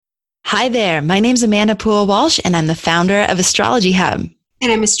Hi there, my name's Amanda Poole-Walsh, and I'm the founder of Astrology Hub. And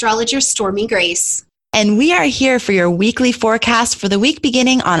I'm astrologer Stormy Grace. And we are here for your weekly forecast for the week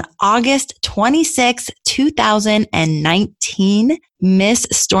beginning on August 26, 2019. Miss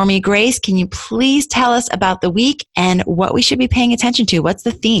Stormy Grace, can you please tell us about the week and what we should be paying attention to? What's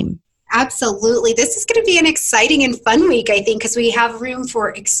the theme? Absolutely. This is going to be an exciting and fun week, I think, because we have room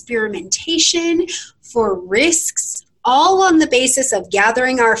for experimentation, for risks, all on the basis of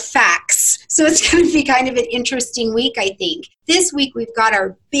gathering our facts. So it's going to be kind of an interesting week, I think. This week, we've got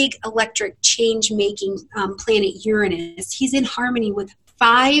our big electric change-making planet Uranus. He's in harmony with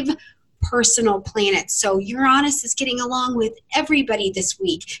 5 personal planets. So Uranus is getting along with everybody this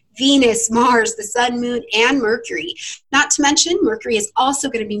week. Venus, Mars, the Sun, Moon, and Mercury. Not to mention, Mercury is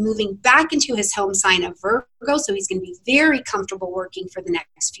also going to be moving back into his home sign of Virgo, so he's going to be very comfortable working for the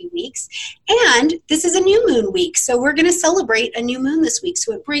next few weeks. And this is a new moon week, so we're going to celebrate a new moon this week.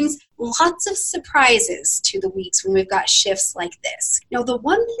 So it brings lots of surprises to the weeks when we've got shifts like this. Now, the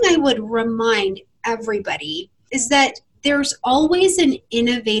one thing I would remind everybody is that there's always an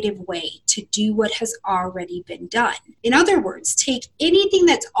innovative way to do what has already been done. In other words, take anything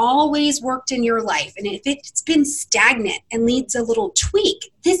that's always worked in your life, and if it's been stagnant and needs a little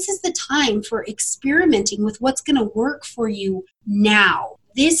tweak, this is the time for experimenting with what's going to work for you now.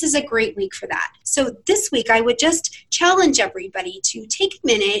 This is a great week for that. So this week, I would just challenge everybody to take a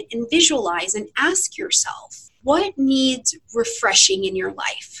minute and visualize and ask yourself, what needs refreshing in your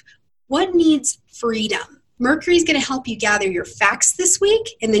life? What needs freedom? Mercury is going to help you gather your facts this week,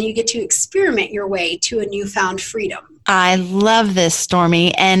 and then you get to experiment your way to a newfound freedom. I love this,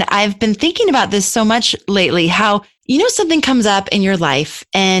 Stormy. And I've been thinking about this so much lately, how, something comes up in your life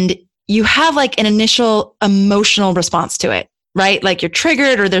and you have like an initial emotional response to it, right? Like you're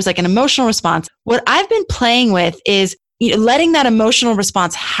triggered or there's like an emotional response. What I've been playing with is letting that emotional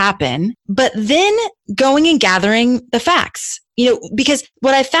response happen, but then going and gathering the facts. Because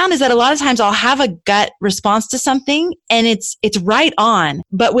what I found is that a lot of times I'll have a gut response to something and it's right on,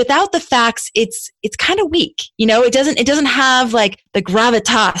 but without the facts, it's kind of weak. It doesn't have like the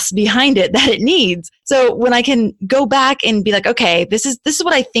gravitas behind it that it needs. So when I can go back and be like, okay, this is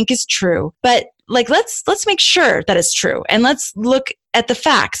what I think is true, but like, let's make sure that it's true. And let's look at the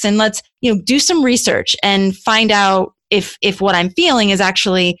facts and let's, do some research and find out if what I'm feeling is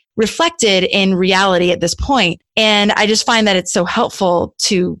actually reflected in reality at this point. And I just find that it's so helpful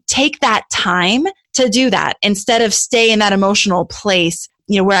to take that time to do that instead of stay in that emotional place,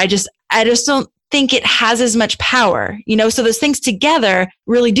 where I just don't think it has as much power, so those things together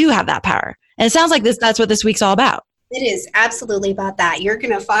really do have that power. And it sounds like that's what this week's all about. It is absolutely about that. You're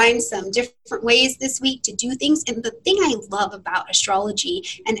going to find some different ways this week to do things. And the thing I love about astrology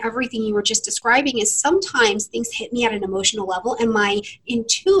and everything you were just describing is sometimes things hit me at an emotional level and my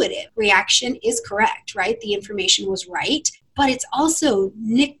intuitive reaction is correct, right? The information was right. But it's also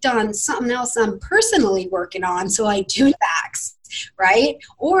nicked on something else I'm personally working on, so I do facts, right?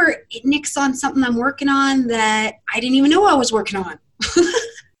 Or it nicks on something I'm working on that I didn't even know I was working on.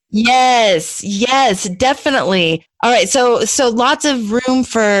 Yes, definitely. All right. So lots of room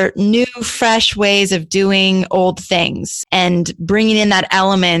for new, fresh ways of doing old things and bringing in that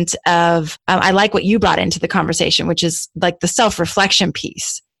element of, I like what you brought into the conversation, which is like the self-reflection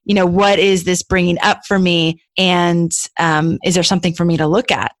piece. What is this bringing up for me? And is there something for me to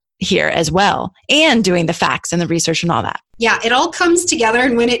look at here as well? And doing the facts and the research and all that. Yeah, it all comes together.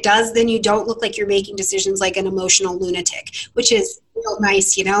 And when it does, then you don't look like you're making decisions like an emotional lunatic, which is real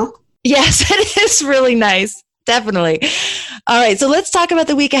nice, Yes, it is really nice. Definitely. All right. So let's talk about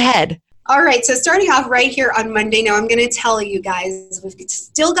the week ahead. All right, so starting off right here on Monday, now I'm going to tell you guys, we've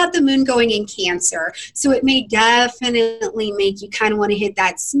still got the moon going in Cancer, so it may definitely make you kind of want to hit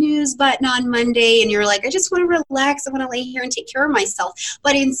that snooze button on Monday, and you're like, I just want to relax, I want to lay here and take care of myself.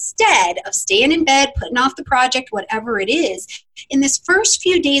 But instead of staying in bed, putting off the project, whatever it is, in this first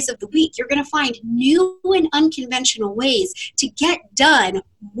few days of the week, you're going to find new and unconventional ways to get done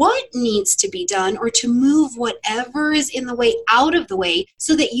what needs to be done or to move whatever is in the way out of the way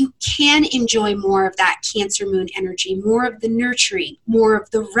so that you can enjoy more of that Cancer moon energy, more of the nurturing, more of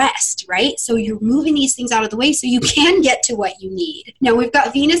the rest, right? So you're moving these things out of the way so you can get to what you need. Now we've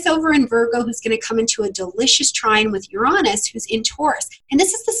got Venus over in Virgo who's going to come into a delicious trine with Uranus who's in Taurus. And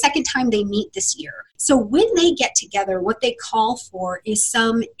this is the second time they meet this year. So when they get together, what they call for is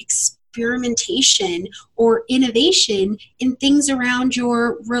some experimentation or innovation in things around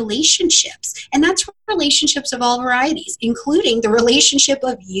your relationships. And that's relationships of all varieties, including the relationship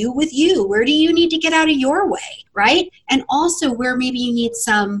of you with you. Where do you need to get out of your way, right? And also where maybe you need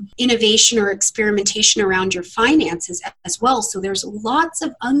some innovation or experimentation around your finances as well. So there's lots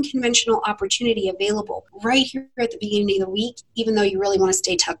of unconventional opportunity available right here at the beginning of the week, even though you really want to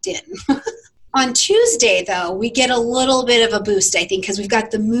stay tucked in. On Tuesday, though, we get a little bit of a boost, I think, because we've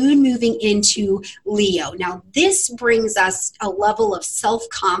got the moon moving into Leo. Now, this brings us a level of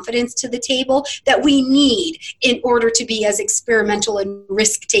self-confidence to the table that we need in order to be as experimental and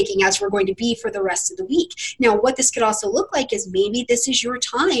risk-taking as we're going to be for the rest of the week. Now, what this could also look like is maybe this is your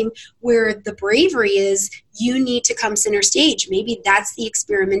time where the bravery is you need to come center stage. Maybe that's the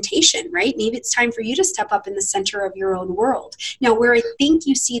experimentation, right? Maybe it's time for you to step up in the center of your own world. Now, where I think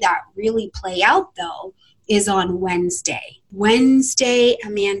you see that really play out, though, is on Wednesday. Wednesday,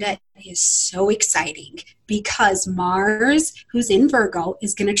 Amanda, is so exciting because Mars, who's in Virgo,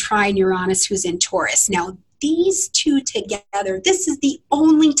 is going to trine Uranus, who's in Taurus. Now, these two together, this is the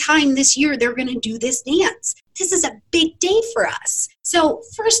only time this year they're going to do this dance. This is a big day for us. So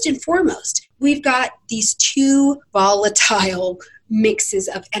first and foremost, we've got these two volatile mixes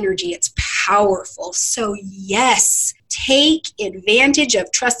of energy. It's powerful. So yes, take advantage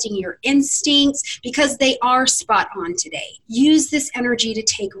of trusting your instincts because they are spot on today. Use this energy to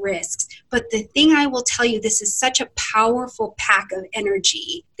take risks. But the thing I will tell you, this is such a powerful pack of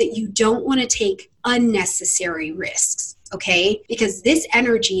energy that you don't want to take unnecessary risks. Okay? Because this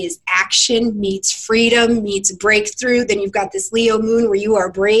energy is action meets freedom meets breakthrough. Then you've got this Leo moon where you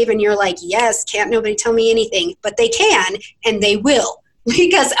are brave and you're like, yes, can't nobody tell me anything. But they can and they will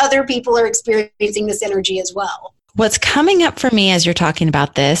because other people are experiencing this energy as well. What's coming up for me as you're talking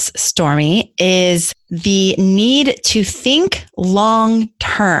about this, Stormy, is the need to think long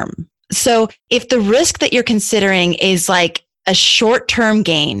term. So if the risk that you're considering is like a short-term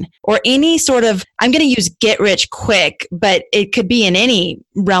gain or any sort of, I'm going to use get rich quick, but it could be in any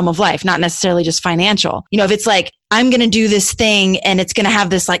realm of life, not necessarily just financial. You know, if it's like, I'm going to do this thing and it's going to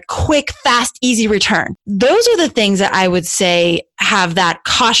have this like quick, fast, easy return. Those are the things that I would say have that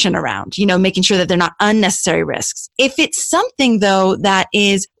caution around, you know, making sure that they're not unnecessary risks. If it's something though that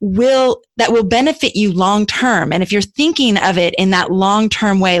will benefit you long term, and if you're thinking of it in that long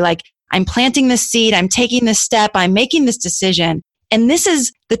term way, like I'm planting this seed, I'm taking this step, I'm making this decision, and this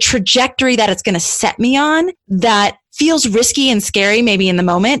is the trajectory that it's going to set me on that feels risky and scary maybe in the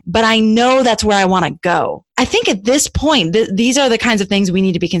moment, but I know that's where I want to go. I think at this point, these are the kinds of things we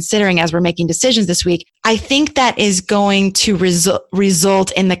need to be considering as we're making decisions this week. I think that is going to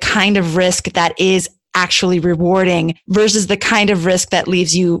result in the kind of risk that is actually rewarding versus the kind of risk that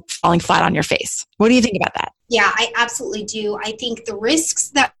leaves you falling flat on your face. What do you think about that? Yeah, I absolutely do. I think the risks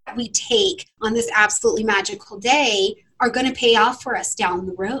that we take on this absolutely magical day are going to pay off for us down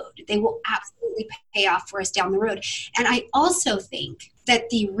the road. They will absolutely pay off for us down the road. And I also think that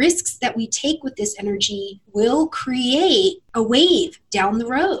the risks that we take with this energy will create a wave down the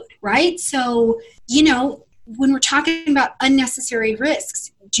road, right? So, you know, when we're talking about unnecessary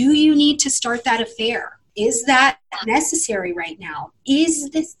risks, do you need to start that affair? Is that necessary right now? Is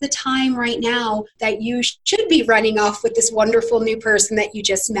this the time right now that you should be running off with this wonderful new person that you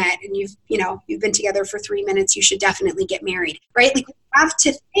just met and you've been together for 3 minutes, you should definitely get married, right? Like, we have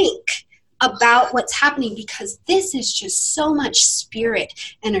to think about what's happening because this is just so much spirit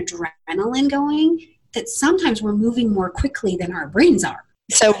and adrenaline going that sometimes we're moving more quickly than our brains are.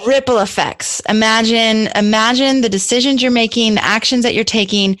 So ripple effects. Imagine the decisions you're making, the actions that you're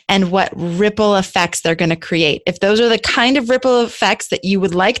taking, and what ripple effects they're going to create. If those are the kind of ripple effects that you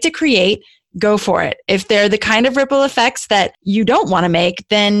would like to create, go for it. If they're the kind of ripple effects that you don't want to make,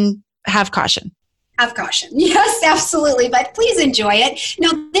 then have caution. Have caution. Yes, absolutely. But please enjoy it.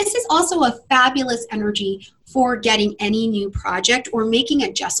 Now, this is also a fabulous energy for getting any new project or making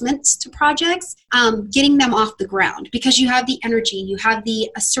adjustments to projects, getting them off the ground because you have the energy, you have the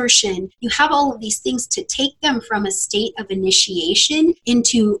assertion, you have all of these things to take them from a state of initiation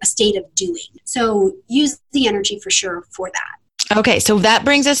into a state of doing. So use the energy for sure for that. Okay, so that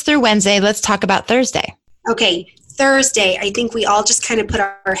brings us through Wednesday. Let's talk about Thursday. Okay. Thursday, I think we all just kind of put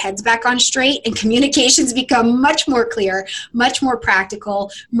our heads back on straight and communications become much more clear, much more practical.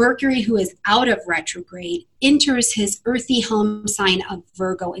 Mercury, who is out of retrograde, enters his earthy home sign of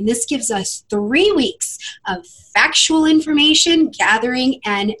Virgo. And this gives us 3 weeks of factual information gathering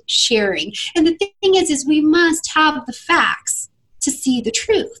and sharing. And the thing is we must have the facts to see the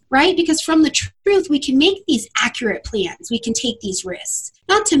truth, right? Because from the truth, we can make these accurate plans. We can take these risks.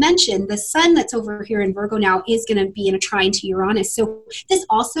 Not to mention the sun that's over here in Virgo now is going to be in a trine to Uranus. So this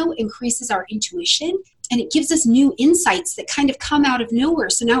also increases our intuition, and it gives us new insights that kind of come out of nowhere.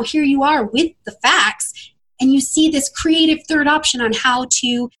 So now here you are with the facts, and you see this creative third option on how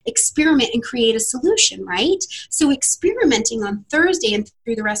to experiment and create a solution, right? So experimenting on Thursday and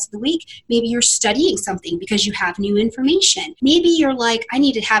through the rest of the week, maybe you're studying something because you have new information. Maybe you're like, I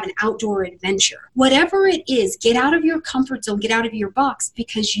need to have an outdoor adventure. Whatever it is, get out of your comfort zone, get out of your box,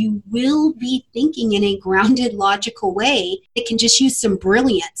 because you will be thinking in a grounded, logical way that can just use some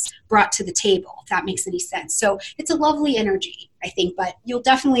brilliance brought to the table, if that makes any sense. So it's a lovely energy, I think, but you'll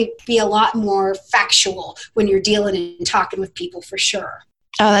definitely be a lot more factual when you're dealing and talking with people for sure.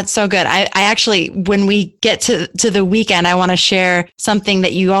 Oh, that's so good. I actually, when we get to the weekend, I want to share something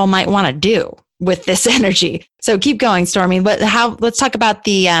that you all might want to do with this energy. So keep going, Stormy. Let's talk about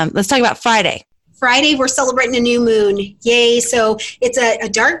Friday. Friday, we're celebrating a new moon. Yay. So it's a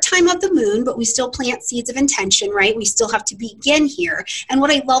dark time of the moon, but we still plant seeds of intention, right? We still have to begin here. And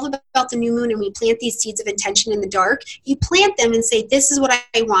what I love about the new moon, and we plant these seeds of intention in the dark, you plant them and say, this is what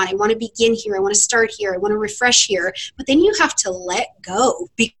I want. I want to begin here. I want to start here. I want to refresh here. But then you have to let go,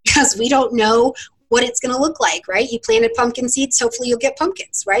 because we don't know what it's going to look like, right? You planted pumpkin seeds, hopefully you'll get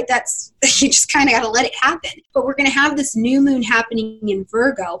pumpkins, right? You just kind of got to let it happen. But we're going to have this new moon happening in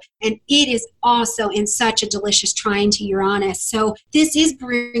Virgo, and it is also in such a delicious trine to Uranus. So this is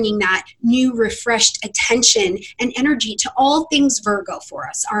bringing that new, refreshed attention and energy to all things Virgo for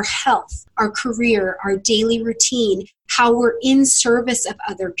us: our health, our career, our daily routine, how we're in service of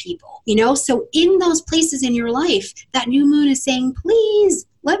other people, So in those places in your life, that new moon is saying, please,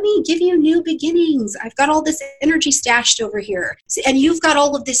 let me give you new beginnings. I've got all this energy stashed over here. And you've got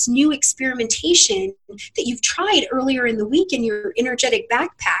all of this new experimentation that you've tried earlier in the week in your energetic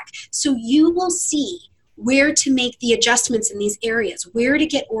backpack. So you will see where to make the adjustments in these areas, where to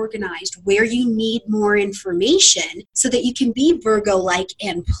get organized, where you need more information so that you can be Virgo-like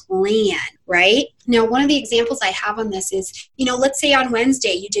and plan, right? Now, one of the examples I have on this is, let's say on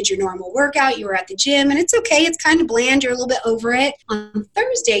Wednesday you did your normal workout, you were at the gym, and it's okay, it's kind of bland, you're a little bit over it. On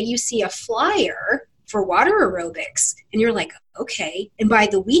Thursday, you see a flyer for water aerobics, and you're like, okay. And by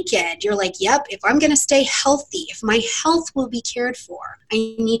the weekend, you're like, yep, if I'm going to stay healthy, if my health will be cared for,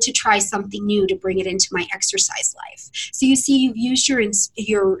 I need to try something new to bring it into my exercise life. So you see, you've used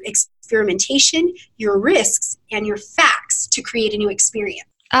your experimentation, your risks, and your facts to create a new experience.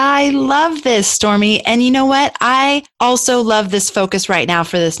 I love this, Stormy. And you know what? I also love this focus right now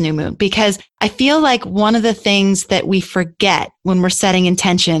for this new moon, because I feel like one of the things that we forget when we're setting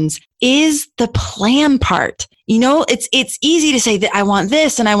intentions is the plan part. It's easy to say that I want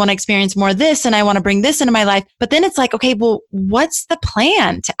this and I want to experience more of this and I want to bring this into my life. But then it's like, okay, well, what's the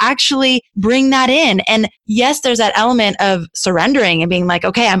plan to actually bring that in? And yes, there's that element of surrendering and being like,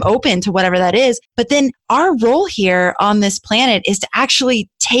 okay, I'm open to whatever that is. But then our role here on this planet is to actually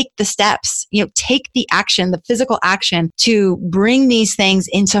take the steps, take the action, the physical action to bring these things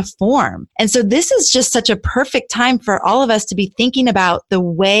into form. And so this is just such a perfect time for all of us to be thinking about the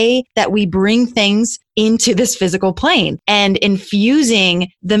way that we bring things into this physical plane and infusing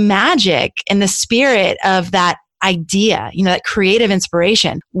the magic and the spirit of that idea, that creative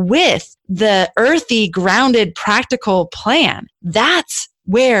inspiration with the earthy, grounded, practical plan. That's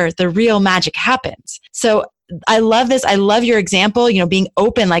where the real magic happens. So I love this. I love your example, being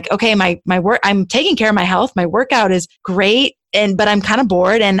open, like, okay, my work, I'm taking care of my health. My workout is great. But I'm kind of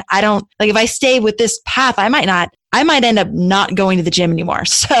bored, and I don't like, if I stay with this path, I might end up not going to the gym anymore.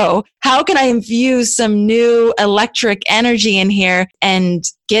 So how can I infuse some new electric energy in here and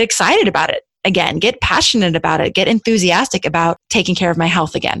get excited about it again, get passionate about it, get enthusiastic about taking care of my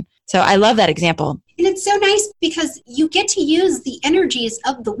health again? So I love that example. And it's so nice because you get to use the energies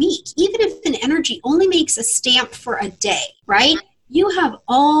of the week. Even if an energy only makes a stamp for a day, right? You have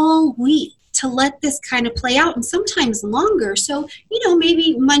all week to let this kind of play out, and sometimes longer. So,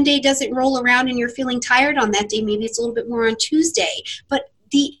 maybe Monday doesn't roll around and you're feeling tired on that day. Maybe it's a little bit more on Tuesday, but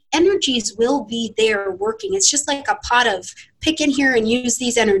the energies will be there working. It's just like a pot of pick in here and use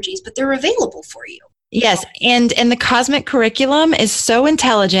these energies, but they're available for you. Yes. And the cosmic curriculum is so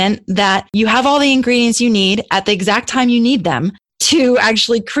intelligent that you have all the ingredients you need at the exact time you need them to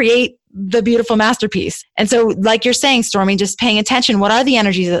actually create the beautiful masterpiece. And so, like you're saying, Stormy, just paying attention. What are the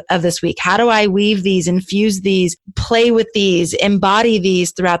energies of this week? How do I weave these, infuse these, play with these, embody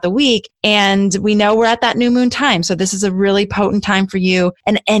these throughout the week? And we know we're at that new moon time. So this is a really potent time for you.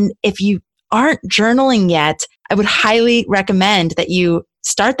 And if you aren't journaling yet, I would highly recommend that you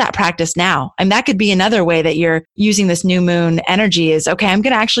start that practice now. And that could be another way that you're using this new moon energy is, okay, I'm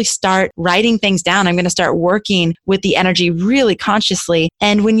going to actually start writing things down. I'm going to start working with the energy really consciously.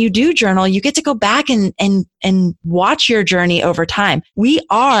 And when you do journal, you get to go back and watch your journey over time. We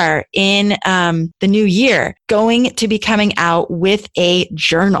are in the new year going to be coming out with a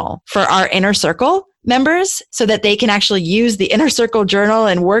journal for our inner circle members so that they can actually use the inner circle journal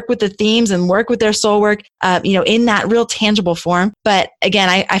and work with the themes and work with their soul work, in that real tangible form. But again,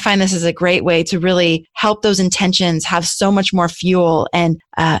 I find this is a great way to really help those intentions have so much more fuel and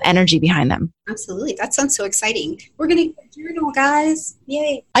energy behind them. Absolutely. That sounds so exciting. We're going to journal, guys.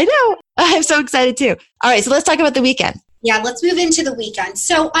 Yay. I know. I'm so excited too. All right. So let's talk about the weekend. Yeah, let's move into the weekend.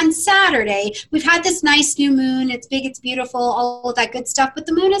 So on Saturday, we've had this nice new moon. It's big, it's beautiful, all of that good stuff. But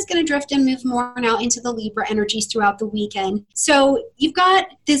the moon is going to drift and move more now into the Libra energies throughout the weekend. So you've got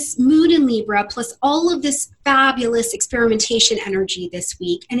this moon in Libra plus all of this fabulous experimentation energy this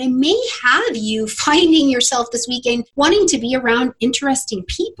week. And it may have you finding yourself this weekend wanting to be around interesting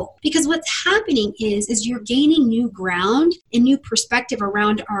people. Because what's happening is you're gaining new ground and new perspective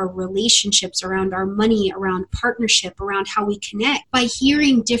around our relationships, around our money, around partnership, around how we connect by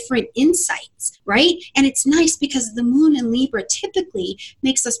hearing different insights, right? And it's nice because the moon in Libra typically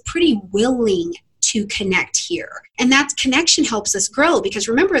makes us pretty willing to connect here. And that connection helps us grow because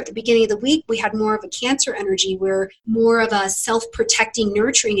remember at the beginning of the week, we had more of a Cancer energy. We're more of a self-protecting,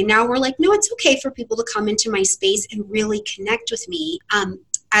 nurturing. And now we're like, no, it's okay for people to come into my space and really connect with me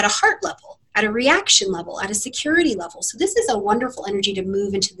at a heart level, at a reaction level, at a security level. So this is a wonderful energy to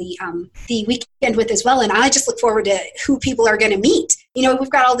move into the weekend with as well. And I just look forward to who people are going to meet. We've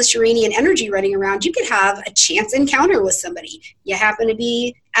got all this Uranian energy running around. You could have a chance encounter with somebody. You happen to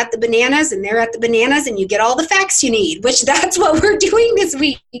be at the bananas and they're at the bananas and you get all the facts you need, which that's what we're doing this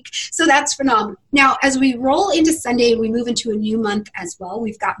week. So that's phenomenal. Now, as we roll into Sunday and we move into a new month as well,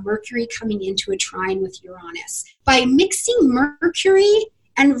 we've got Mercury coming into a trine with Uranus. By mixing Mercury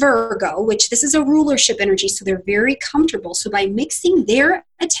and Virgo, which this is a rulership energy, so they're very comfortable. So by mixing their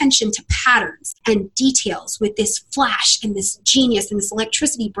attention to patterns and details with this flash and this genius and this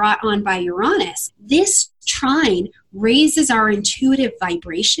electricity brought on by Uranus, this trine raises our intuitive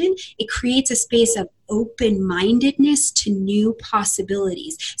vibration. It creates a space of open-mindedness to new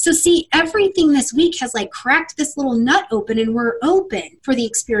possibilities. So see, everything this week has cracked this little nut open and we're open for the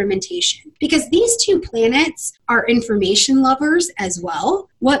experimentation because these two planets are information lovers as well.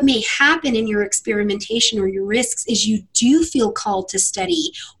 What may happen in your experimentation or your risks is you do feel called to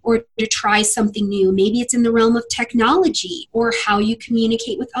study or to try something new. Maybe it's in the realm of technology or how you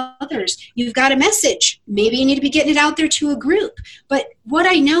communicate with others. You've got a message. Maybe you need to be getting it out there to a group. But what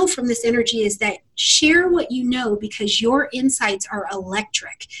I know from this energy is that share what you know because your insights are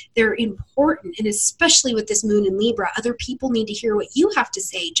electric. They're important. And especially with this moon in Libra, other people need to hear what you have to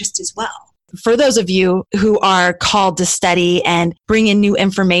say just as well. For those of you who are called to study and bring in new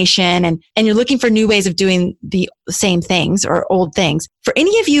information and you're looking for new ways of doing the same things or old things, for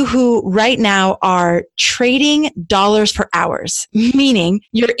any of you who right now are trading dollars for hours, meaning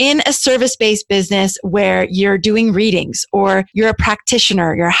you're in a service-based business where you're doing readings or you're a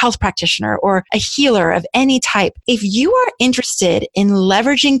practitioner, you're a health practitioner or a healer of any type, if you are interested in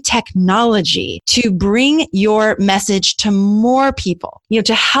leveraging technology to bring your message to more people,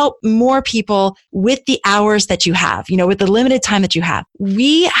 to help more people with the hours that you have, with the limited time that you have,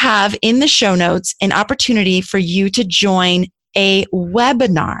 we have in the show notes an opportunity for you to join a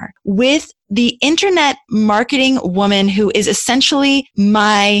webinar with the internet marketing woman who is essentially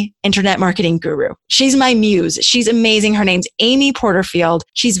my internet marketing guru. She's my muse. She's amazing. Her name's Amy Porterfield.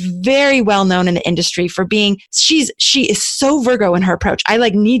 She's very well known in the industry for being, she is so Virgo in her approach. I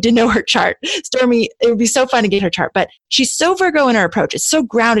need to know her chart. Stormy, it would be so fun to get her chart, but she's so Virgo in her approach. It's so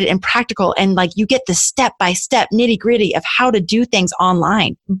grounded and practical. And you get the step-by-step nitty-gritty of how to do things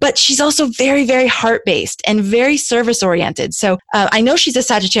online. But she's also very, very heart-based and very service-oriented. So I know she's a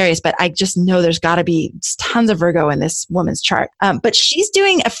Sagittarius, but I just know there's got to be tons of Virgo in this woman's chart. But she's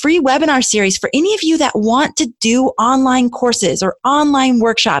doing a free webinar series for any of you that want to do online courses or online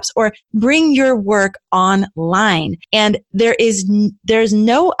workshops or bring your work online. And there's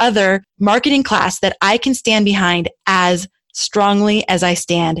no other marketing class that I can stand behind as strongly as I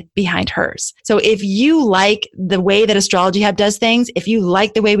stand behind hers. So if you like the way that Astrology Hub does things, if you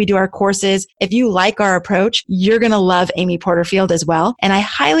like the way we do our courses, if you like our approach, you're going to love Amy Porterfield as well. And I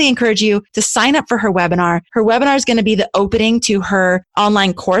highly encourage you to sign up for her webinar. Her webinar is going to be the opening to her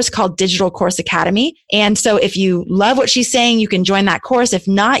online course called Digital Course Academy. And so if you love what she's saying, you can join that course. If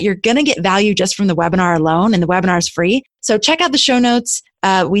not, you're going to get value just from the webinar alone, and the webinar is free. So check out the show notes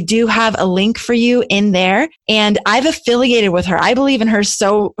we do have a link for you in there. And I've affiliated with her. I believe in her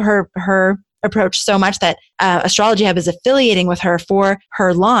her approach so much that Astrology Hub is affiliating with her for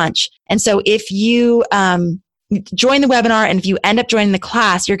her launch. And so if you join the webinar and if you end up joining the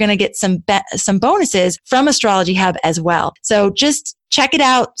class, you're going to get some bonuses from Astrology Hub as well. So just check it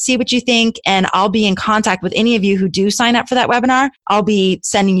out, see what you think, and I'll be in contact with any of you who do sign up for that webinar. I'll be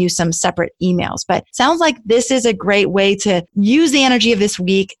sending you some separate emails. But sounds like this is a great way to use the energy of this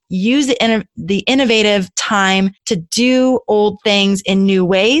week, use the innovative time to do old things in new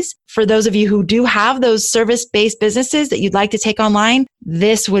ways. For those of you who do have those service-based businesses that you'd like to take online,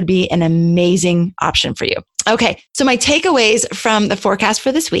 this would be an amazing option for you. Okay, so my takeaways from the forecast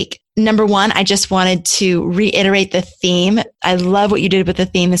for this week. Number one, I just wanted to reiterate the theme. I love what you did with the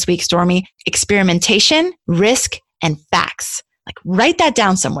theme this week, Stormy. Experimentation, risk, and facts. Like write that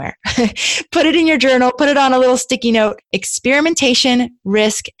down somewhere. Put it in your journal, put it on a little sticky note. Experimentation,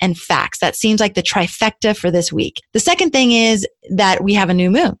 risk, and facts. That seems like the trifecta for this week. The second thing is that we have a new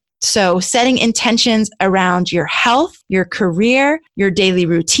moon. So setting intentions around your health, your career, your daily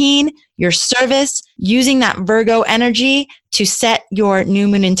routine, your service, using that Virgo energy to set your new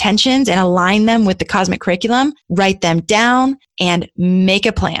moon intentions and align them with the cosmic curriculum, write them down and make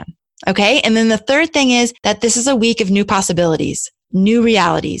a plan. Okay. And then the third thing is that this is a week of new possibilities, new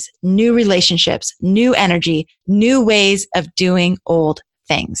realities, new relationships, new energy, new ways of doing old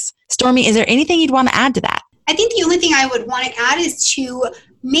things. Stormy, is there anything you'd want to add to that? I think the only thing I would want to add is to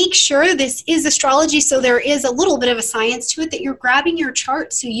make sure this is astrology, so there is a little bit of a science to it, that you're grabbing your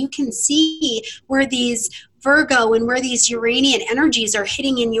chart so you can see where these Virgo and where these Uranian energies are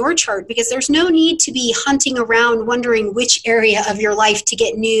hitting in your chart, because there's no need to be hunting around wondering which area of your life to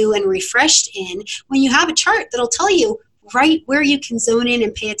get new and refreshed in when you have a chart that'll tell you right where you can zone in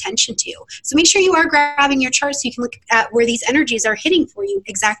and pay attention to. So make sure you are grabbing your chart so you can look at where these energies are hitting for you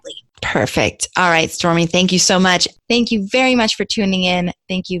exactly. Perfect. All right, Stormy, thank you so much. Thank you very much for tuning in.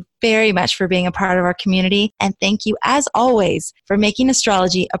 Thank you very much for being a part of our community. And thank you, as always, for making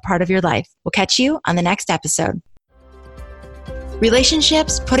astrology a part of your life. We'll catch you on the next episode.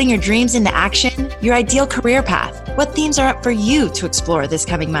 Relationships, putting your dreams into action, your ideal career path. What themes are up for you to explore this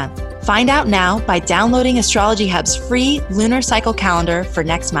coming month? Find out now by downloading Astrology Hub's free lunar cycle calendar for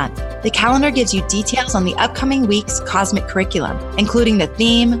next month. The calendar gives you details on the upcoming week's cosmic curriculum, including the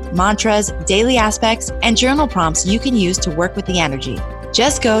theme, mantras, daily aspects, and journal prompts you can use to work with the energy.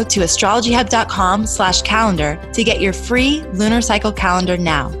 Just go to astrologyhub.com/calendar to get your free lunar cycle calendar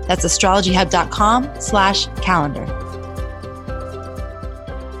now. That's astrologyhub.com/calendar.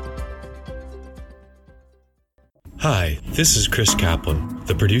 Hi, this is Chris Kaplan,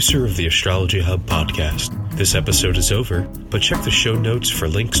 the producer of the Astrology Hub podcast. This episode is over, but check the show notes for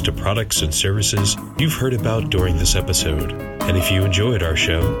links to products and services you've heard about during this episode. And if you enjoyed our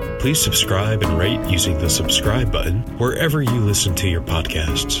show, please subscribe and rate using the subscribe button wherever you listen to your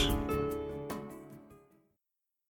podcasts.